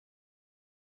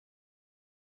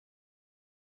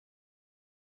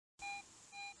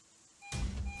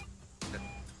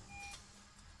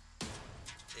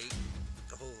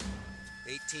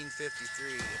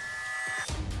1853.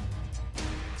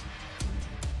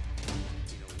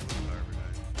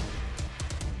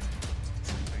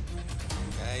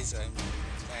 Guys, I am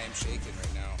shaking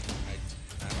right now.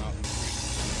 I'm out in the creek.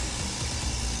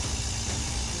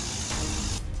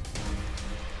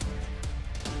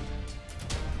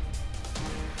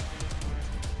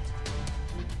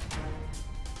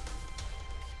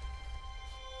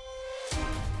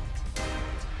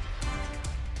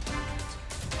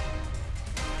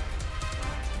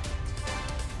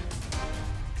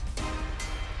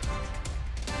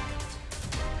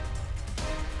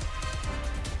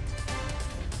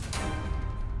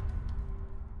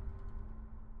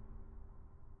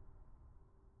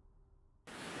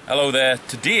 Hello there.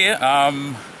 Today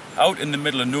I'm out in the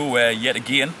middle of nowhere yet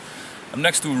again. I'm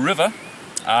next to a river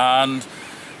and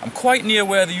I'm quite near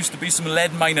where there used to be some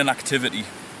lead mining activity.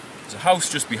 There's a house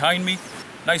just behind me,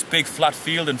 nice big flat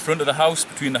field in front of the house,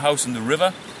 between the house and the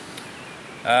river.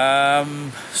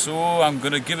 So I'm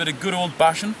going to give it a good old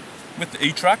bashing with the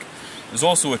Etrac. There's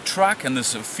also a track and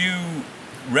there's a few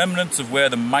remnants of where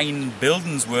the mine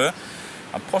buildings were.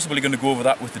 I'm possibly going to go over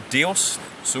that with the Deus,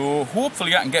 so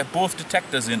hopefully I can get both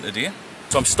detectors in today.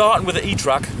 So I'm starting with the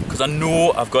Etrac because I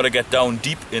know I've got to get down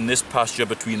deep in this pasture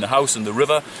between the house and the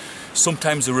river.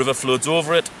 Sometimes the river floods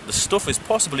over it. The stuff is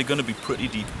possibly going to be pretty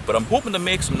deep, but I'm hoping to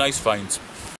make some nice finds.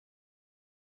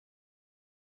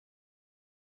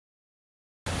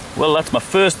 Well, that's my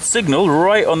first signal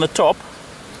right on the top,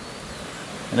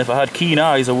 and if I had keen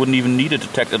eyes I wouldn't even need a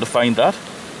detector to find that.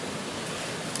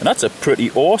 And that's a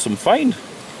pretty awesome find.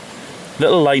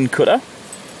 Little line cutter.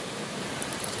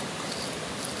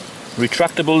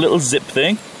 Retractable little zip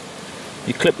thing.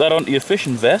 You clip that onto your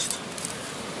fishing vest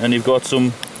and you've got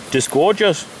some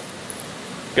disgorgers.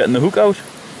 Getting the hook out.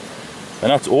 And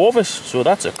that's Orvis, so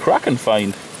that's a cracking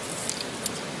find.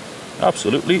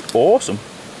 Absolutely awesome.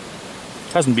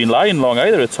 Hasn't been lying long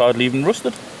either, it's hardly even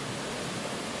rusted.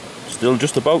 Still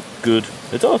just about good.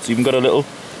 It's even got a little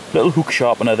hook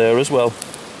sharpener there as well.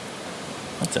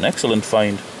 That's an excellent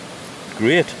find.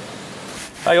 Great.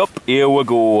 Hi up, here we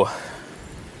go.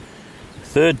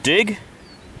 Third dig.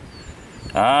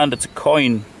 And it's a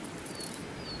coin.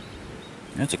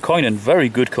 It's a coin in very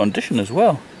good condition as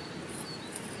well.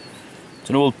 It's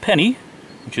an old penny,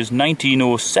 which is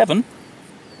 1907.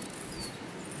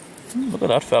 Look at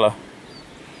that fella.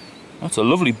 That's a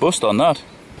lovely bust on that.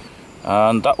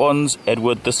 And that one's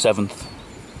Edward VII.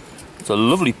 It's a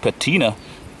lovely patina.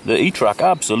 The Etrac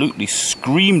absolutely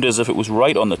screamed as if it was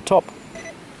right on the top.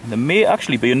 And there may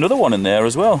actually be another one in there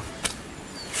as well.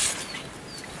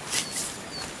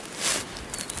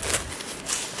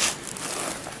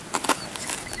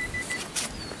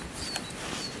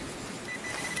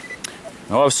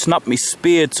 Now I've snapped my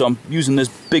spade, so I'm using this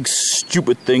big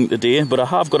stupid thing today, but I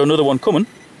have got another one coming.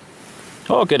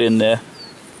 Oh, get in there.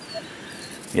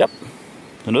 Yep,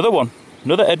 another one.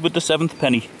 Another Edward VII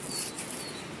penny.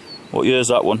 What year is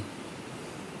that one?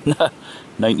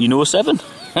 1907.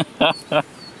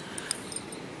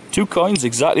 Two coins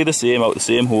exactly the same out the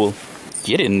same hole.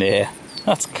 Get in there.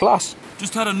 That's class.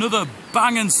 Just had another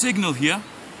banging signal here.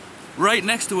 Right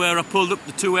next to where I pulled up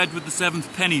the two Edward VII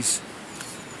pennies.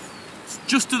 It's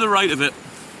just to the right of it.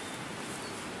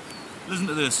 Listen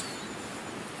to this.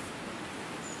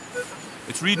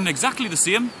 It's reading exactly the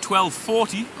same,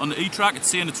 1240 on the Etrac. It's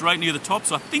saying it's right near the top,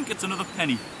 so I think it's another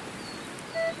penny.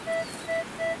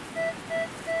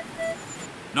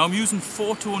 Now I'm using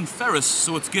 4-tone ferrous,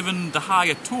 so it's given the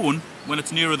higher tone when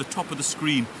it's nearer the top of the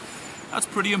screen. That's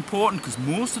pretty important because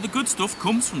most of the good stuff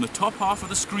comes from the top half of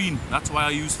the screen. That's why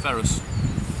I use ferrous.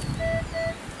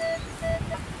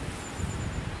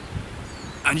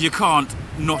 And you can't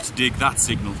not dig that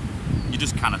signal. You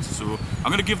just cannot. So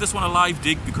I'm going to give this one a live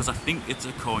dig because I think it's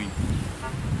a coin.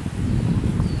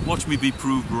 Watch me be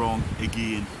proved wrong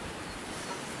again.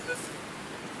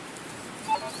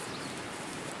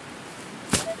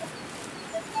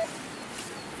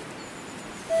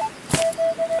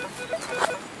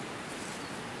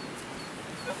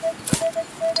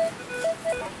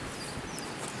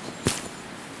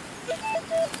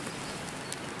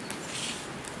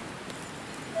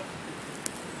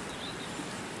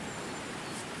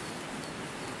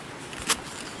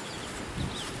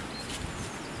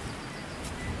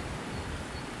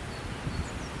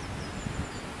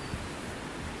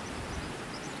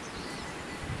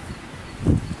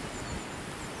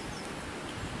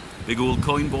 Big old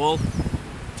coin ball.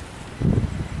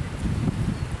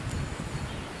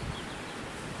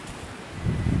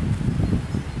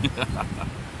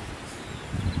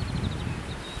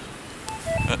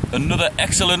 Another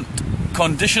excellent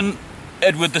condition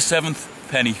Edward VII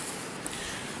penny.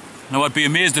 Now I'd be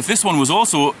amazed if this one was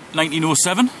also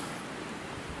 1907.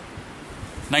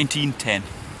 1910.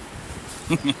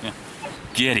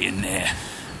 Get in there.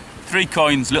 3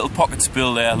 coins, little pocket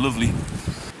spill there, lovely.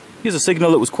 Here's a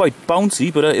signal that was quite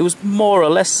bouncy, but it was more or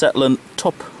less settling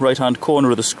top right hand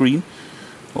corner of the screen,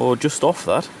 or just off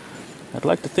that. I'd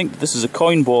like to think that this is a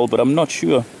coin ball, but I'm not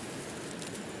sure.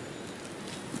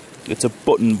 It's a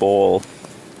button ball.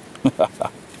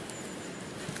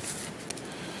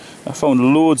 I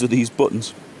found loads of these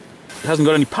buttons. It hasn't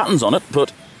got any patterns on it,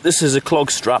 but this is a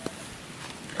clog strap.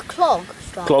 A clog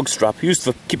strap? Clog strap, used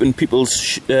for keeping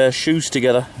people's shoes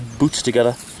together, boots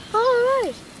together. Oh,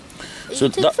 right. So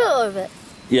you took a photo of it?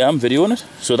 Yeah, I'm videoing it.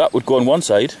 So that would go on one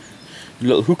side, a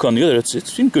little hook on the other.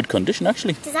 It's in good condition,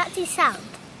 actually. Does that do sound?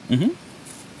 Mm-hmm.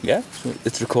 Yeah, so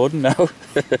it's recording now. Are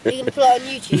you going to put it on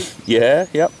YouTube? Yeah,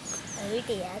 yep. Oh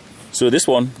dear. So this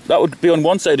one, that would be on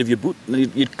one side of your boot,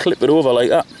 and you'd clip it over like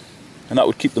that, and that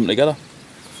would keep them together.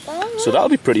 Oh, right. So that'll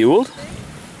be pretty old.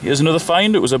 Here's another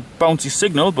find. It was a bouncy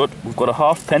signal, but we've got a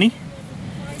halfpenny.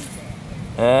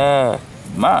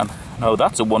 Man, now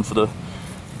that's a one for the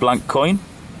blank coin.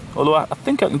 Although I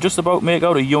think I can just about make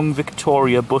out a young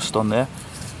Victoria bust on there.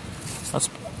 That's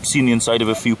seen the inside of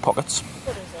a few pockets.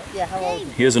 What is it? Yeah, how old?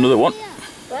 Here's another one.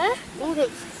 Where?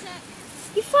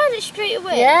 You found it straight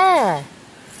away? Yeah.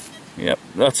 Yep,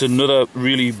 that's another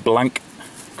really blank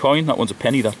coin. That one's a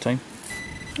penny that time.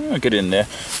 I'll get in there.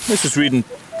 This was reading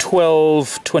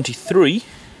 1223.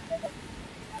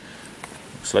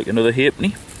 Looks like another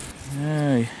halfpenny.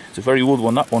 It's a very old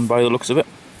one, that one, by the looks of it.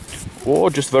 Or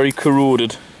just very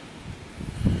corroded.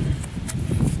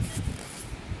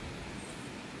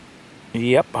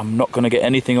 Yep, I'm not going to get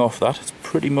anything off that. It's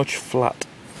pretty much flat.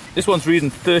 This one's reading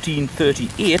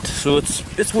 1338, so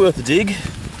it's worth a dig.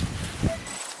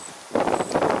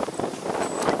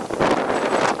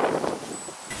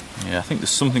 Yeah, I think there's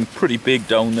something pretty big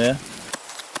down there.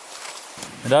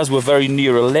 And as we're very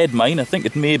near a lead mine, I think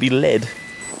it may be lead.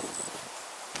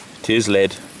 It is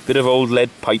lead. Bit of old lead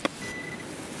pipe.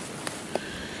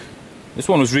 This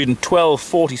one was reading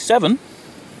 1247.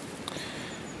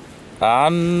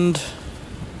 And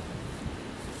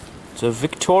it's a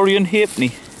Victorian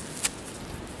halfpenny,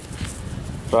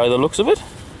 by the looks of it.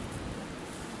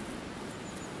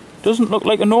 Doesn't look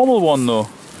like a normal one though.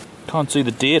 Can't see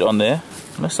the date on there,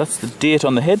 unless that's the date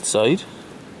on the head side.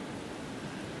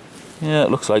 Yeah,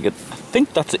 it looks like it. I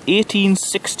think that's an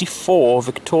 1864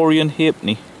 Victorian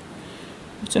halfpenny.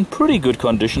 It's in pretty good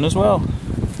condition as well.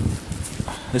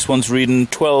 This one's reading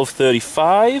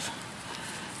 1235.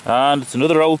 And it's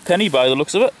another old penny by the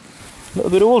looks of it. A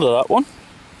little bit older, that one.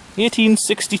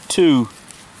 1862.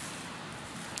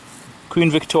 Queen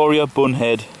Victoria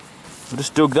bunhead. I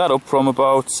just dug that up from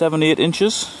about 7-8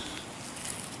 inches.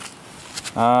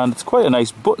 And it's quite a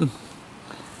nice button.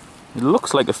 It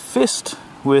looks like a fist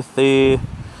with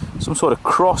some sort of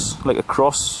cross, like a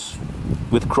cross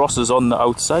with crosses on the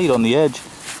outside, on the edge.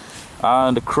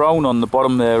 And a crown on the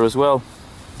bottom there as well.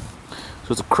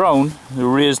 So it's a crown, a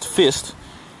raised fist,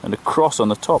 and a cross on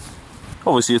the top.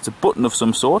 Obviously it's a button of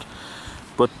some sort,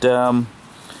 but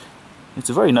it's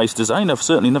a very nice design. I've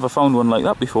certainly never found one like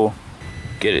that before.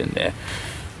 Get in there.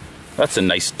 That's a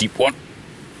nice deep one.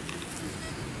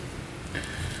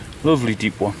 Lovely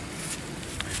deep one.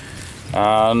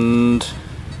 And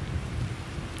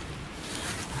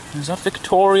is that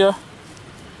Victoria?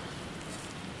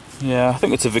 Yeah, I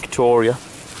think it's a Victoria.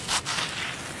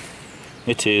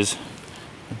 It is.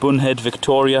 Bunhead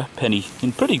Victoria penny,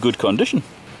 in pretty good condition.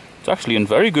 It's actually in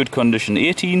very good condition.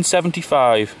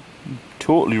 1875.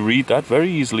 Totally read that very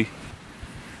easily.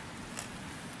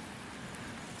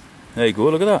 There you go,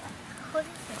 look at that. What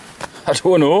is it? I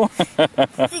don't know. I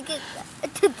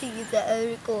don't think you can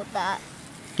record that.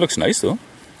 Looks nice though.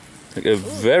 Like a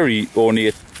very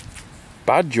ornate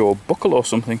badge or buckle or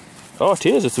something. Oh, it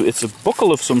is. It's a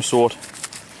buckle of some sort.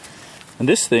 And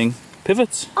this thing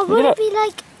pivots. Oh, would it be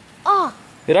like... Oh.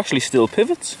 It actually still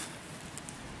pivots.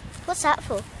 What's that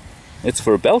for? It's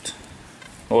for a belt.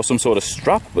 Or some sort of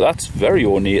strap. But that's very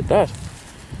ornate, that.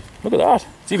 Look at that.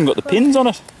 It's even got the pins on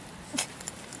it.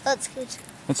 That's good.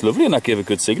 That's lovely, and that gave a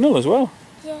good signal as well.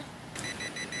 Yeah.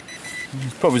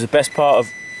 It's probably the best part of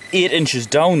 8 inches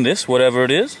down this, whatever it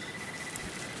is.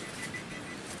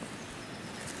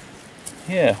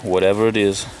 Yeah, whatever it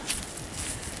is.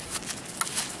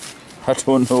 I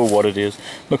don't know what it is.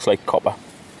 Looks like copper.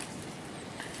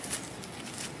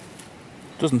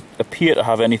 Doesn't appear to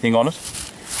have anything on it.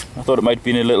 I thought it might be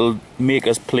in a little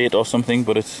maker's plate or something,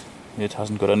 but it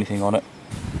hasn't got anything on it.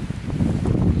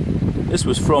 This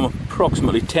was from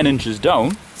approximately 10 inches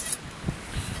down.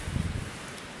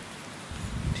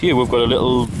 Here we've got a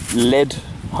little lead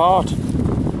heart.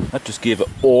 That just gave an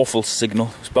awful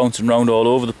signal. It's bouncing around all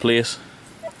over the place.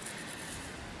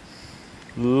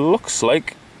 Looks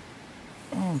like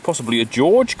possibly a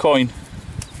George coin.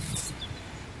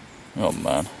 Oh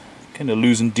man, kind of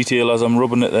losing detail as I'm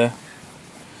rubbing it there.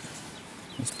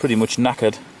 It's pretty much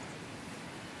knackered.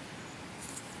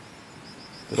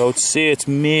 But I would say it's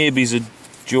maybe a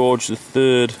George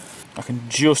III. I can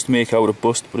just make out a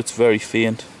bust, but it's very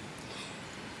faint.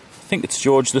 I think it's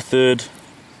George III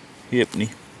halfpenny.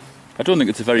 I don't think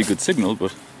it's a very good signal,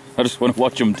 but I just want to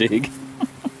watch them dig.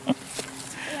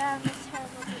 Yeah, that's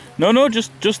terrible. No,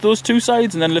 just those two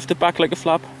sides and then lift it back like a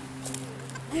flap.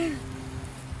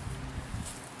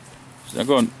 So I'm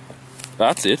going,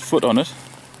 that's it, foot on it.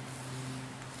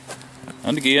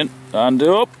 And again, and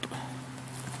up.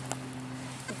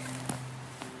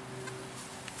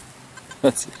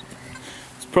 That's it.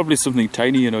 It's probably something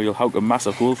tiny, you know, you'll howk a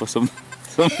massive hole for something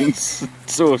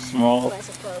so small.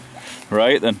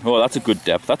 Right then, oh that's a good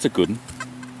depth, that's a good one.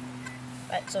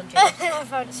 Right, it's on James. I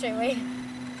found it straight away.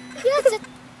 Yeah,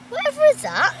 whatever is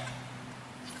that?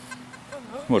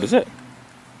 What is it?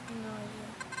 No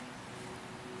idea.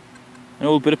 An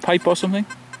old bit of pipe or something?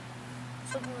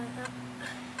 Something like that.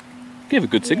 Gave a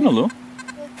good signal though.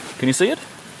 Yeah. Can you see it?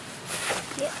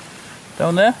 Yeah.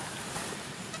 Down there?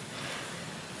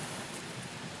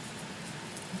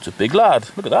 It's a big lad,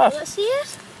 look at that. Let's see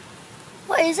it.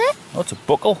 What is it? Oh, it's a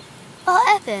buckle.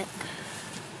 Oh, epic.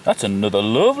 That's another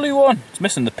lovely one. It's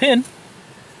missing the pin.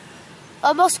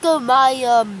 I must go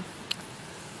it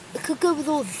could go with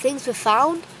all the things we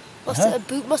found. A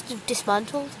boot must have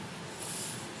dismantled.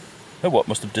 Oh, what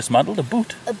must have dismantled? A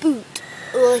boot? A boot.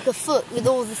 Or like a foot with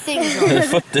all the things on it.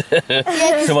 Foot.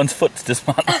 Yeah, someone's foot's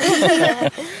dismantled.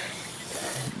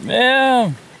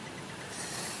 Yeah.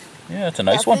 Yeah, it's a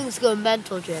nice one. Things go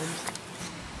mental, James.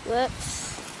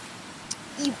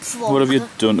 You plonker. What have you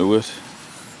done to it?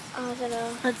 I don't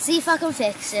know. Let's see if I can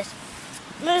fix it.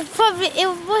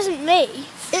 It wasn't me.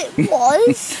 It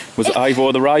was. Was it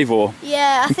Ivor the Rivor?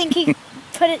 Yeah, I think he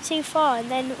put it too far,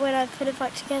 and then when I put it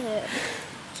back together.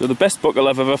 So the best buckle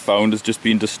I've ever found has just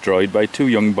been destroyed by two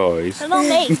young boys. Not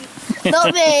me.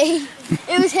 Not me.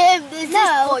 It was him. There's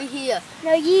this boy here.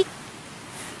 No, you.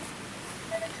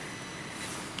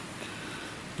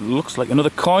 Looks like another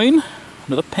coin,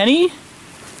 another penny.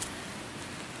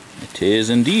 It is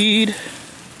indeed.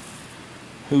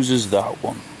 Whose is that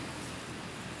one?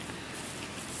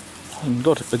 Hasn't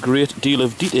got a great deal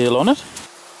of detail on it.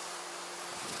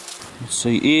 Let's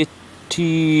see,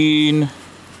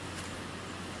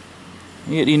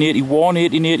 1881,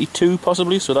 1882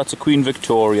 possibly, so that's a Queen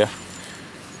Victoria.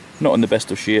 Not in the best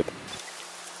of shape.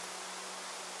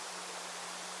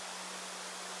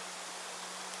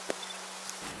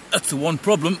 That's the one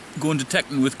problem going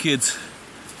detecting with kids.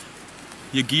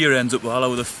 Your gear ends up all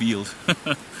over the field.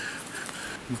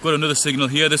 We've got another signal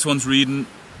here. This one's reading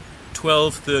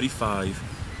 1235.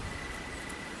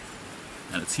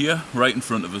 And it's here, right in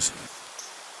front of us.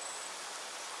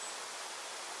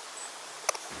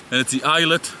 And it's the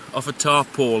eyelet of a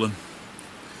tarpaulin.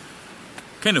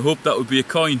 Kind of hoped that would be a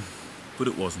coin, but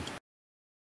it wasn't.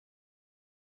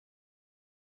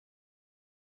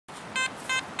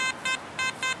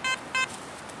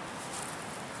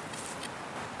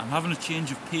 I'm having a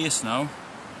change of pace now.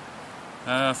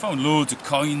 I found loads of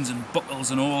coins and buckles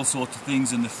and all sorts of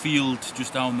things in the field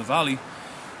just down the valley.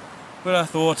 But I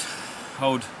thought I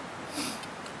would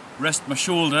rest my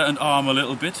shoulder and arm a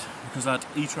little bit, because that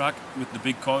Etrac with the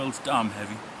big coil's damn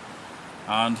heavy.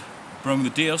 And bring the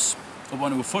Deus up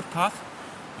onto a footpath,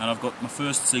 and I've got my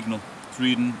first signal. It's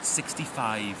reading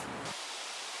 65.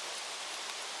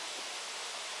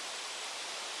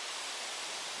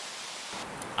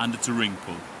 And it's a ring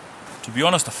pull. To be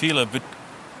honest, I feel a bit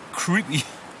creepy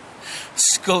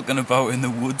skulking about in the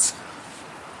woods.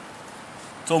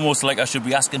 It's almost like I should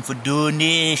be asking for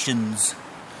donations,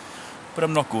 but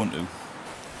I'm not going to.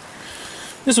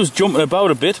 This was jumping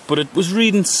about a bit, but it was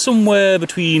reading somewhere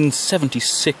between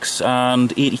 76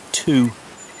 and 82.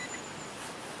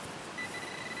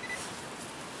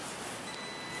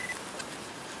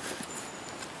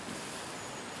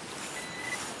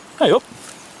 Hey up.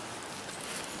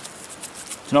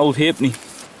 It's an old halfpenny.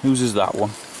 Whose is that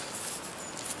one?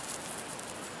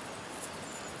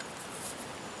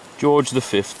 George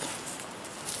V.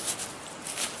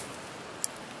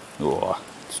 Oh,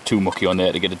 it's too mucky on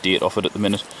there to get a date off it at the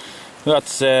minute.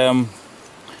 That's early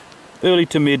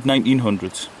to mid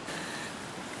 1900s.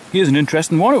 Here's an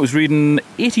interesting one. It was reading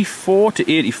 84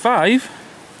 to 85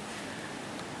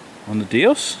 on the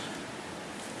Deus.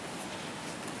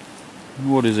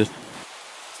 What is it?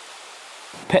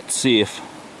 Pet safe.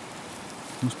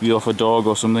 Must be off a dog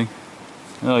or something.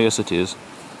 Oh yes it is.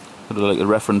 Got like a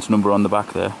reference number on the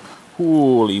back there.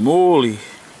 Holy moly!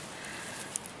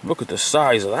 Look at the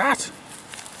size of that!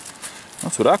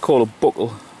 That's what I call a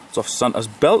buckle. It's off Santa's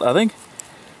belt, I think.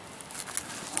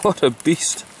 What a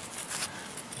beast!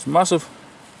 It's massive.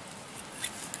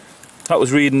 That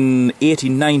was reading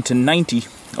 89 to 90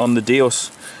 on the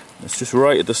Deus. It's just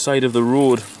right at the side of the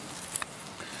road.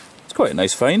 It's quite a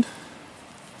nice find.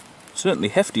 Certainly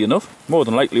hefty enough. More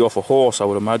than likely off a horse, I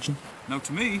would imagine. Now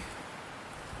to me,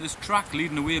 this track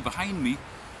leading away behind me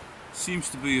seems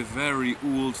to be a very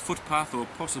old footpath or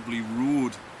possibly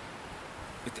road.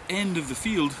 At the end of the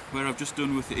field where I've just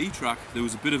done with the Etrac, there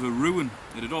was a bit of a ruin.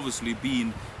 It had obviously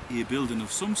been a building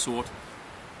of some sort.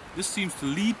 This seems to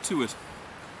lead to it.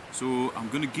 So I'm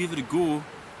going to give it a go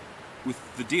with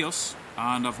the Deus,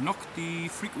 and I've knocked the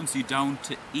frequency down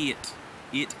to 8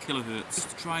 kilohertz, just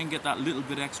to try and get that little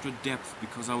bit extra depth,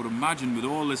 because I would imagine with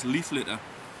all this leaf litter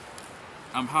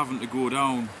I'm having to go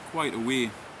down quite a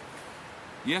way.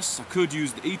 Yes, I could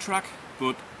use the Etrac,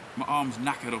 but my arm's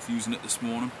knackered off using it this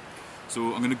morning.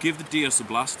 So I'm going to give the Deus a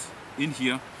blast in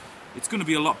here. It's going to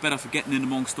be a lot better for getting in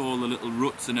amongst all the little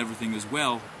ruts and everything as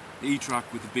well. The Etrac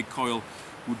with the big coil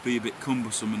would be a bit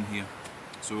cumbersome in here.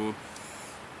 So I'm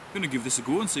going to give this a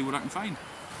go and see what I can find.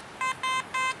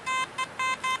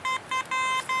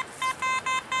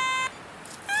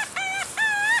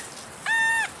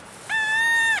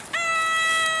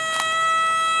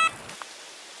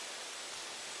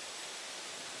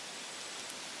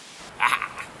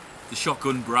 The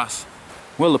shotgun brass.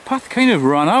 Well, the path kind of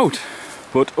ran out,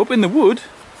 but up in the wood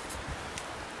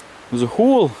there's a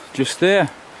hole just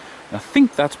there. I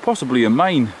think that's possibly a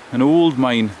mine, an old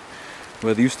mine,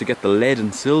 where they used to get the lead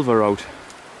and silver out.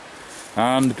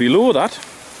 And below that,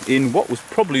 in what was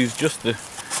probably just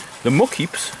the muck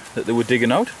heaps that they were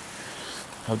digging out,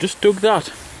 I've just dug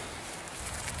that.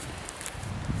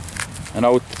 And I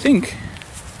would think,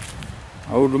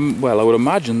 I would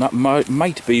imagine that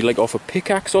might be like off a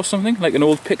pickaxe or something, like an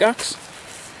old pickaxe.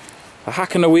 A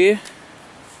hacking away.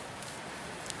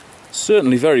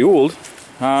 Certainly very old,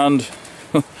 and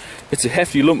it's a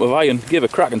hefty lump of iron. Give a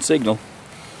cracking signal.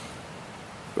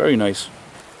 Very nice.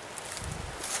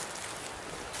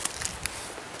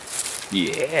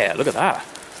 Yeah, look at that.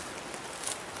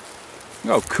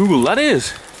 Look how cool that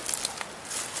is.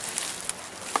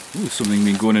 Ooh, something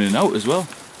been going in and out as well.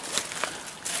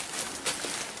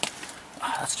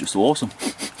 That's just awesome.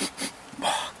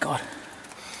 Oh, God.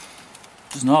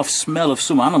 There's an half smell of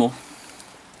some animal.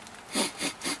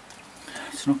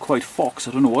 It's not quite fox,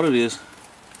 I don't know what it is.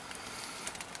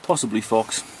 Possibly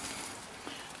fox.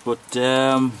 But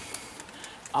I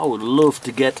would love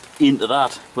to get into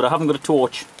that, but I haven't got a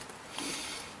torch.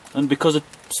 And because it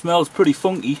smells pretty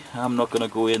funky, I'm not going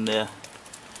to go in there.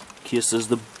 In case there's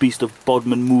the beast of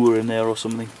Bodmin Moor in there or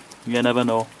something. You never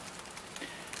know.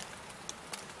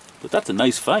 But that's a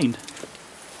nice find.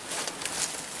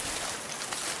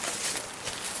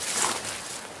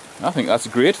 I think that's a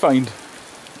great find.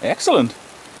 Excellent.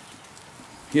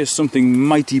 Here's something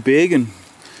mighty big and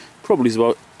probably is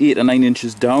about 8 or 9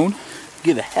 inches down.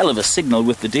 Give a hell of a signal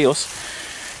with the Deus.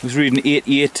 It was reading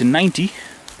 88 to 90,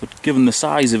 but given the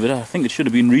size of it, I think it should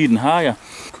have been reading higher.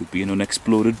 Could be an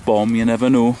unexploded bomb, you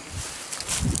never know.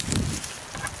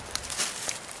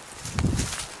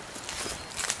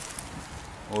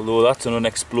 Although that's an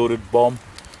unexploded bomb,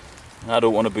 I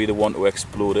don't want to be the one to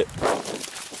explode it.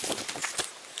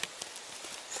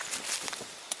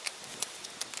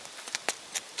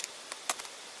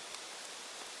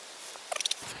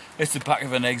 It's the back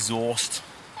of an exhaust.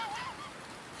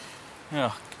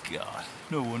 Oh God,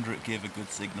 no wonder it gave a good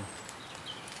signal.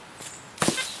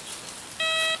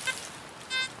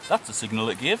 That's the signal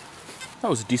it gave. That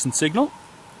was a decent signal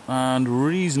and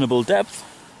reasonable depth.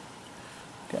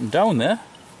 Getting down there.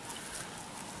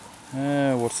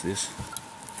 What's this?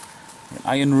 An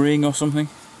iron ring or something?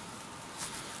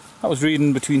 That was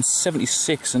reading between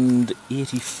 76 and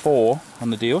 84 on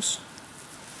the Deus,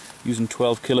 using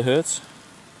 12 kilohertz.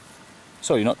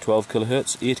 Sorry, not 12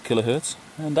 kilohertz, 8 kilohertz.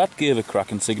 And that gave a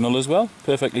cracking signal as well,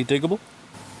 perfectly diggable.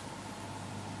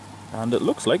 And it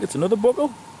looks like it's another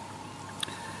buckle.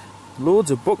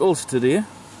 Loads of buckles today.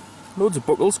 Loads of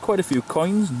buckles, quite a few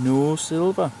coins, no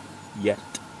silver yet.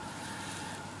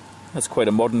 That's quite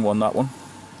a modern one, that one.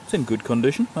 It's in good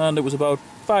condition, and it was about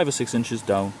 5 or 6 inches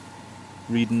down,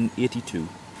 reading 82.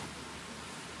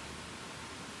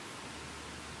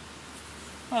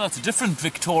 Well, that's a different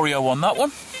Victoria one, that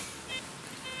one.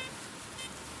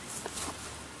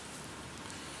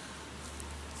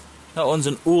 That one's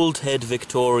an old head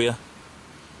Victoria.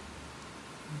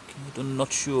 Okay, I'm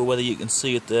not sure whether you can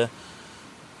see it there.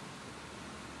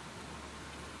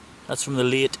 That's from the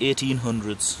late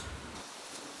 1800s.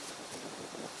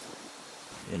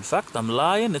 In fact, I'm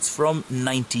lying, it's from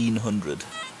 1900. There's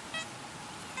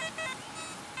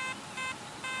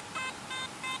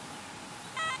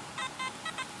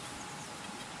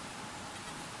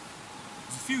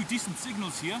a few decent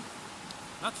signals here.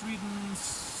 That's reading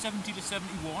 70 to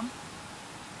 71.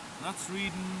 That's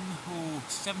reading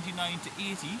 79 to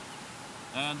 80.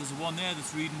 And there's one there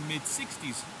that's reading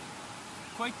mid-60s.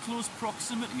 Quite close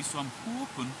proximity, so I'm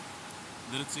hoping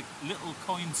that it's a little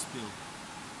coin spill.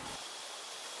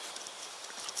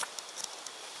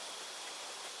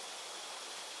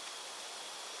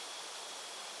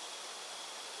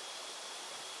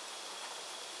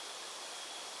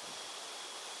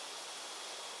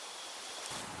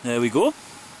 There we go.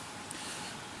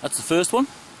 That's the first one.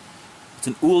 It's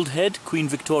an old head Queen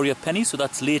Victoria penny, so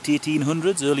that's late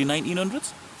 1800s, early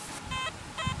 1900s.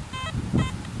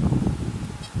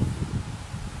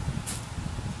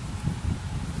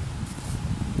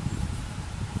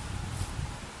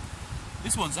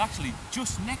 This one's actually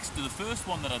just next to the first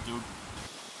one that I dug.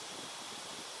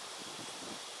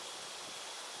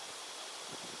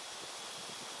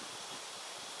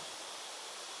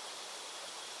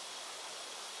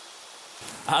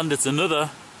 And it's another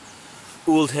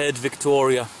old head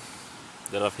Victoria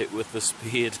that I've hit with the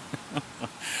spade.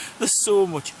 There's so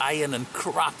much iron and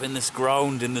crap in this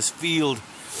ground, in this field.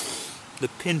 The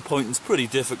pinpointing's pretty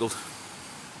difficult.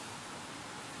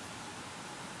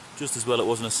 Just as well it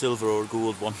wasn't a silver or a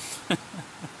gold one.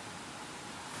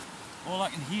 All I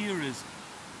can hear is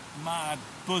mad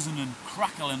buzzing and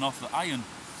crackling off the iron,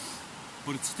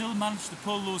 but it still managed to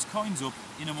pull those coins up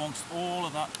in amongst all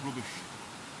of that rubbish.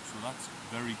 So that's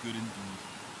very good indeed.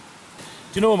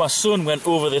 Do you know, my son went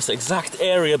over this exact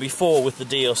area before with the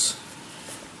Deus,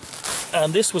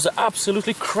 and this was an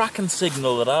absolutely cracking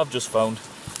signal that I've just found.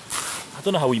 I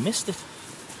don't know how he missed it.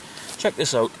 Check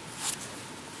this out.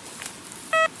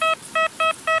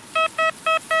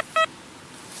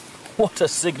 What a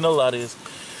signal that is.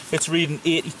 It's reading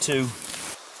 82.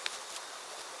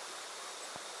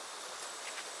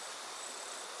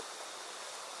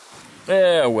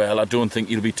 Yeah, well, I don't think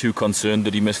he'll be too concerned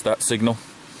that he missed that signal.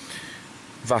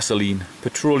 Vaseline,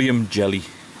 petroleum jelly.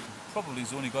 Probably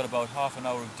has only got about half an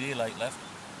hour of daylight left,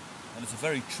 and it's a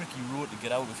very tricky road to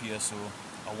get out of here, so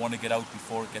I want to get out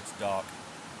before it gets dark,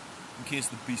 in case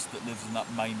the beast that lives in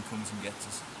that mine comes and gets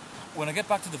us. When I get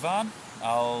back to the van,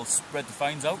 I'll spread the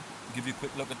finds out, give you a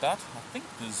quick look at that. I think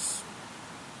there's,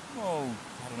 oh,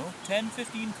 I don't know, 10,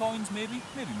 15 coins maybe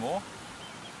more.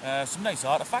 Some nice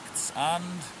artefacts and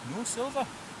no silver,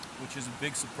 which is a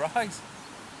big surprise.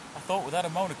 I thought with that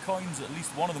amount of coins at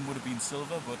least one of them would have been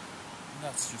silver, but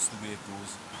that's just the way it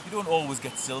goes. You don't always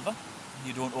get silver,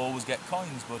 you don't always get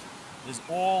coins, but there's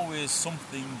always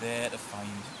something there to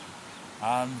find.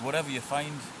 And whatever you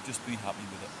find, just be happy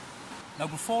with it. Now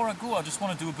before I go, I just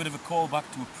want to do a bit of a call back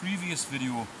to a previous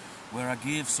video where I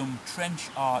gave some trench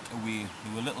art away.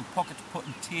 They were little pocket put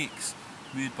and takes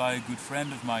made by a good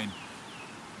friend of mine.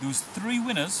 There was 3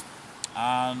 winners,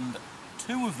 and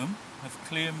 2 of them have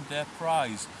claimed their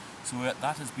prize, so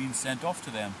that has been sent off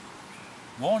to them.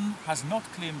 1 has not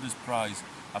claimed his prize.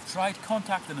 I've tried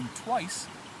contacting him twice,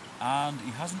 and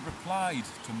he hasn't replied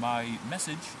to my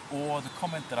message or the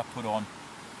comment that I put on.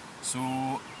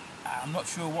 So I'm not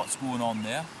sure what's going on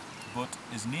there, but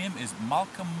his name is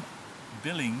Malcolm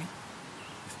Billing.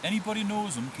 If anybody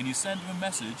knows him, can you send him a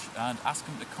message and ask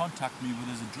him to contact me with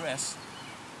his address?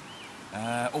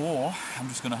 Or I'm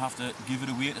just going to have to give it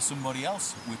away to somebody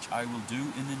else, which I will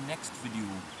do in the next video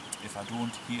if I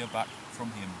don't hear back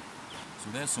from him. So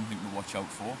there's something to watch out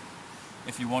for.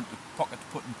 If you want to pocket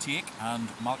put and take and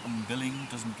Malcolm Billing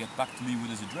doesn't get back to me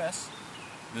with his address,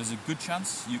 there's a good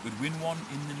chance you could win one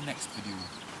in the next video.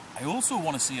 I also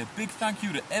want to say a big thank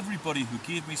you to everybody who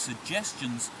gave me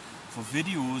suggestions for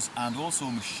videos and also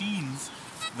machines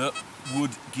that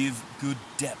would give good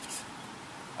depth.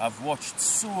 I've watched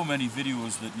so many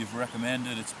videos that you've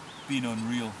recommended, it's been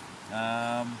unreal.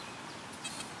 And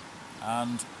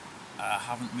I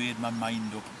haven't made my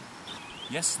mind up.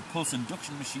 Yes, the pulse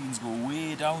induction machines go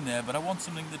way down there, but I want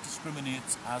something that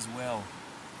discriminates as well.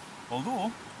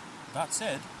 Although, that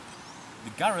said,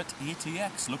 the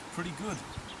GL&HH looked pretty good.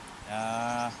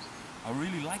 I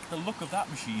really like the look of that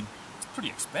machine. It's pretty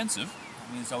expensive,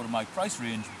 I mean it's out of my price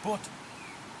range, but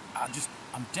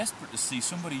I'm desperate to see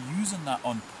somebody using that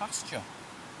on pasture,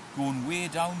 going way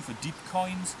down for deep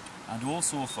coins and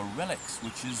also for relics,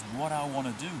 which is what I want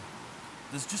to do.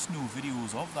 There's just no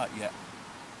videos of that yet.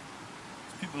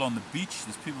 There's people on the beach,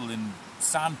 there's people in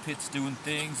sand pits doing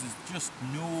things, there's just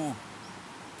no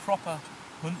proper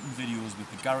hunting videos with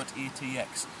the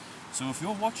GL&HH. So if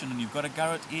you're watching and you've got a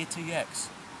Garrett ATX,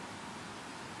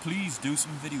 please do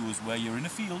some videos where you're in a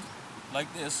field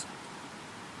like this,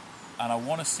 and I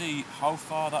want to see how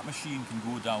far that machine can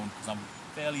go down, because I'm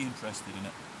fairly interested in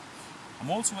it. I'm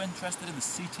also interested in the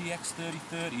CTX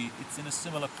 3030. It's in a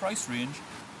similar price range,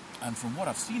 and from what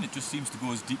I've seen it just seems to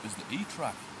go as deep as the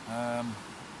Etrac.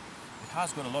 It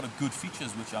has got a lot of good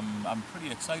features which I'm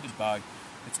pretty excited by.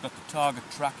 It's got the target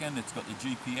tracking, it's got the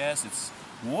GPS, it's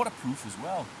waterproof as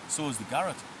well. So is the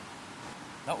Garrett.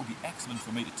 That would be excellent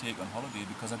for me to take on holiday,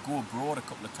 because I go abroad a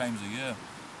couple of times a year,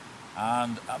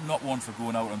 and I'm not one for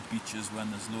going out on beaches when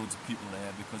there's loads of people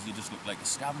there, because you just look like a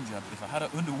scavenger. But if I had an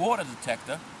underwater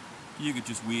detector, you could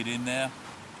just wade in there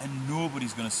and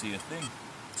nobody's going to see a thing.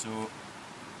 So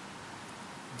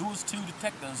those two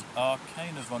detectors are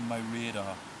kind of on my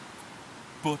radar,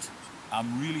 but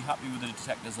I'm really happy with the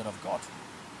detectors that I've got.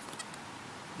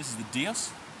 This is the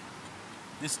Deus.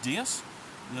 This Deus,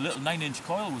 the little 9-inch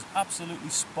coil, was absolutely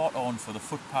spot on for the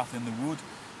footpath in the wood,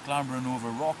 clambering over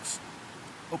rocks,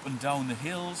 up and down the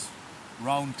hills,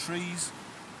 round trees.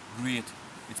 Great.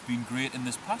 It's been great in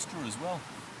this pasture as well.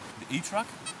 The Etrac,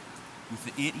 with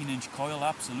the 18-inch coil,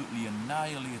 absolutely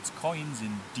annihilates coins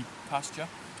in deep pasture,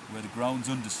 where the ground's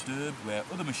undisturbed, where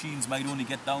other machines might only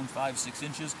get down 5-6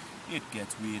 inches. It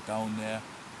gets way down there.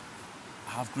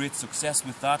 I have great success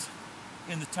with that.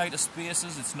 In the tighter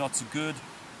spaces, it's not so good.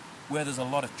 Where there's a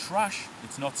lot of trash,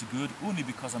 it's not so good, only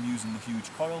because I'm using the huge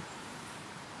coil.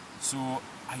 So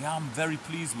I am very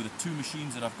pleased with the two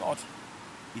machines that I've got.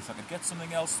 If I could get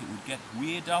something else that would get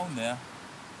way down there,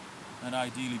 and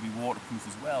ideally be waterproof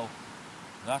as well,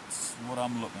 that's what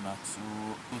I'm looking at. So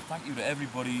thank you to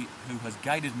everybody who has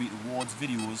guided me towards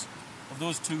videos of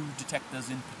those two detectors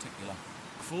in particular.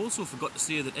 I've also forgot to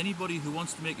say that anybody who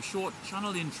wants to make a short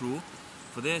channel intro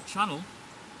for their channel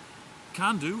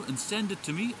can do, and send it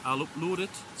to me. I'll upload it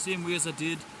same way as I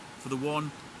did for the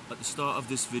one at the start of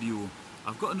this video.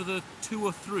 I've got another 2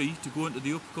 or 3 to go into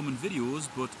the upcoming videos,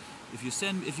 but if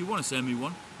you want to send me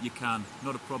one, you can,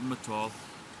 not a problem at all.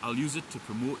 I'll use it to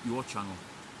promote your channel.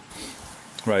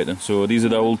 Right then, so these are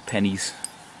the old pennies.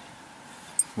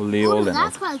 We'll lay all them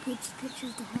that's out. quite good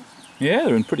pictures to have. Yeah,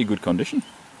 they're in pretty good condition.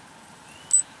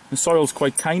 The soil's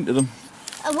quite kind to them.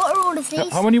 And what are all of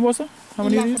these? How many was there? How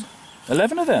many 11. of these?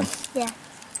 11 of them?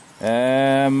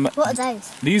 Yeah. What are those?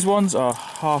 These ones are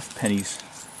half pennies,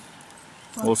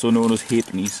 what? Also known as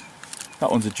halfpennies. That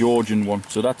one's a Georgian one,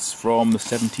 so that's from the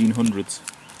 1700s.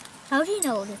 How do you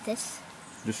know all of this?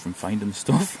 Just from finding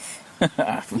stuff.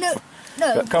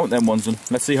 No. Count them ones then.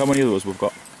 Let's see how many of those we've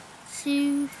got.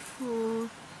 2, 4,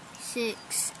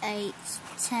 6, 8,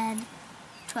 10,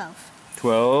 12.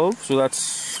 12, so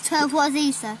that's... 12, what are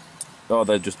these then? Oh,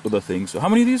 they're just other things. So how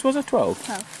many of these was it? 12?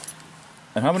 12.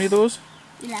 And how many of those?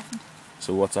 11.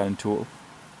 So what's that in total?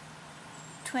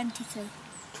 23.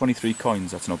 23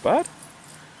 coins, that's not bad.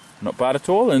 Not bad at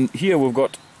all. And here we've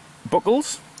got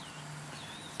buckles.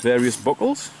 Various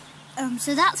buckles.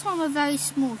 So that's from a very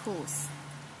small horse.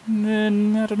 I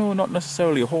don't know, not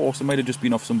necessarily a horse. It might have just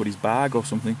been off somebody's bag or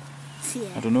something. Yeah.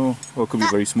 I don't know. Well, it could be a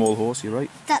very small horse, you're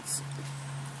right. That's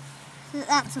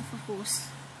off a horse.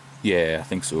 Yeah, I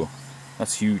think so.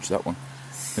 That's huge, that one.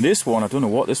 And this one, I don't know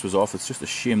what this was off. It's just a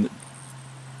shame that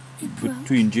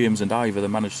between James and Ivor they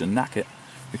managed to knack it,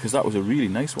 because that was a really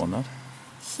nice one, that.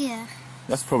 Yeah.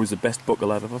 That's probably the best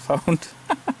buckle I've ever found.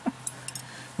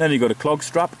 Then you got a clog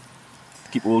strap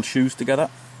to keep old shoes together.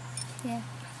 Yeah.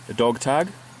 A dog tag.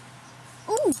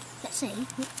 Oh, let's see.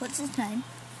 What's his name?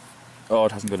 Oh,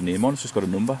 it hasn't got a name on, it's just got a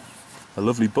number. A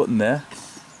lovely button there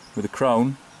with a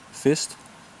crown, fist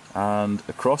and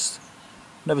a cross.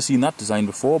 Never seen that design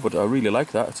before, but I really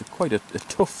like that. It's quite a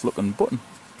tough looking button.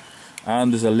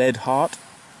 And there's a lead heart.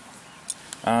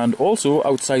 And also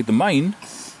outside the mine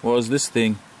was this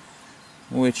thing,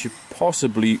 which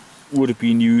possibly would have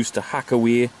been used to hack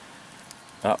away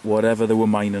at whatever they were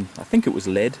mining. I think it was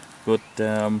lead, but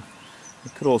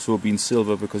it could also have been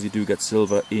silver, because you do get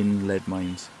silver in lead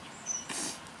mines.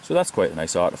 So that's quite a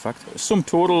nice artefact. Some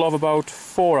total of about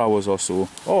 4 hours or so.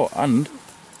 Oh, and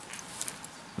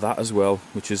that as well,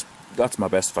 that's my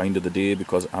best find of the day,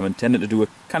 because I'm intending to do a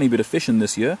canny bit of fishing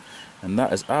this year, and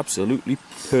that is absolutely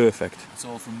perfect. That's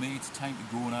all from me. It's time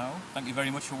to go now. Thank you very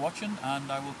much for watching,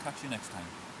 and I will catch you next time.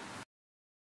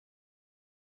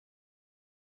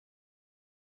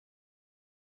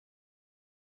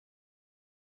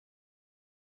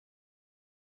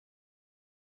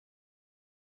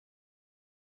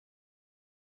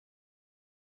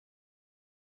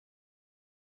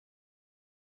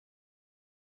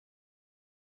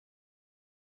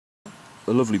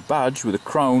 A lovely badge with a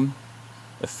crown,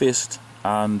 a fist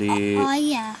and a... Oh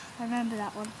yeah, I remember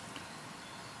that one.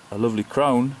 a lovely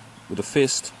crown with a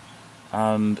fist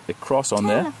and a cross on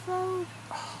there.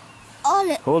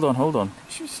 Hold on.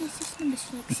 Should we see if this number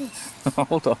still exists?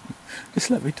 Hold on. Just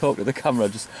let me talk to the camera. I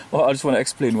just want to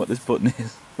explain what this button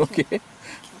is. Okay?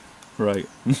 Right.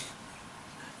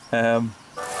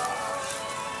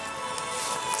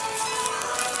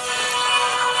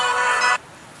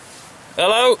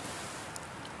 Hello?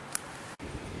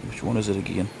 Which one is it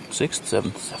again? 6th,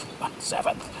 7th,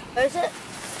 7th. Where is it?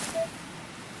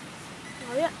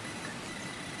 Oh yeah.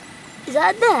 Is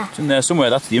that in there? It's in there somewhere.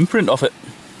 That's the imprint of it.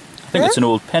 I think it's an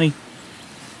old penny.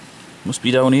 Must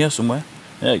be down here somewhere.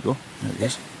 There you go. There it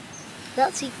is.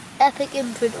 That's the epic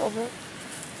imprint of it.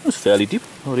 It was fairly deep,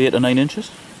 about 8 or 9 inches.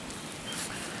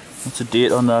 What's the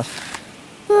date on that?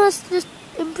 Oh, that's just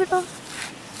imprint of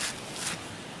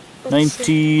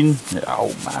 19...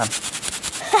 Oh man.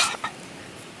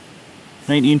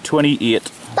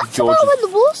 1928. That's about when the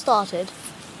war started.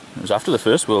 It was after the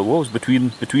First World War. It was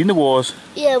between the wars.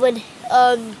 Yeah, when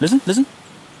Listen.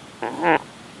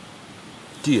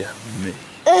 Dear me.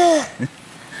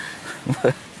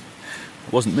 It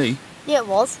wasn't me. Yeah, it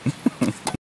was.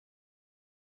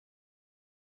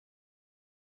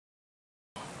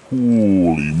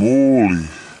 Holy moly.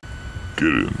 Get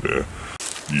in there.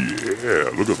 Yeah,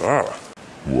 look at that.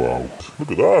 Wow,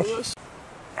 look at that.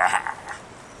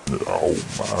 Oh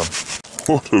man,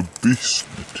 what a beast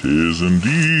it is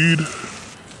indeed.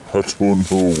 I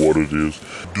don't know what it is.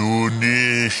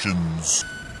 Donations.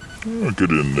 Oh, get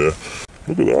in there.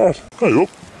 Look at that. Hey up.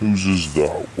 Whose is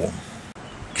that one?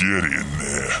 Get in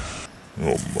there.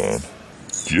 Oh man.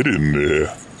 Get in there.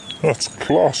 That's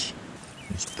class.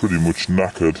 It's pretty much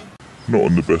knackered. Not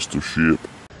in the best of shape.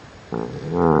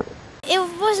 It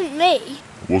wasn't me.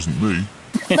 It wasn't me.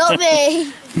 Not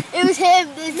me. It was him.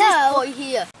 There's no boy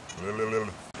here.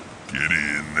 Get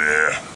in there.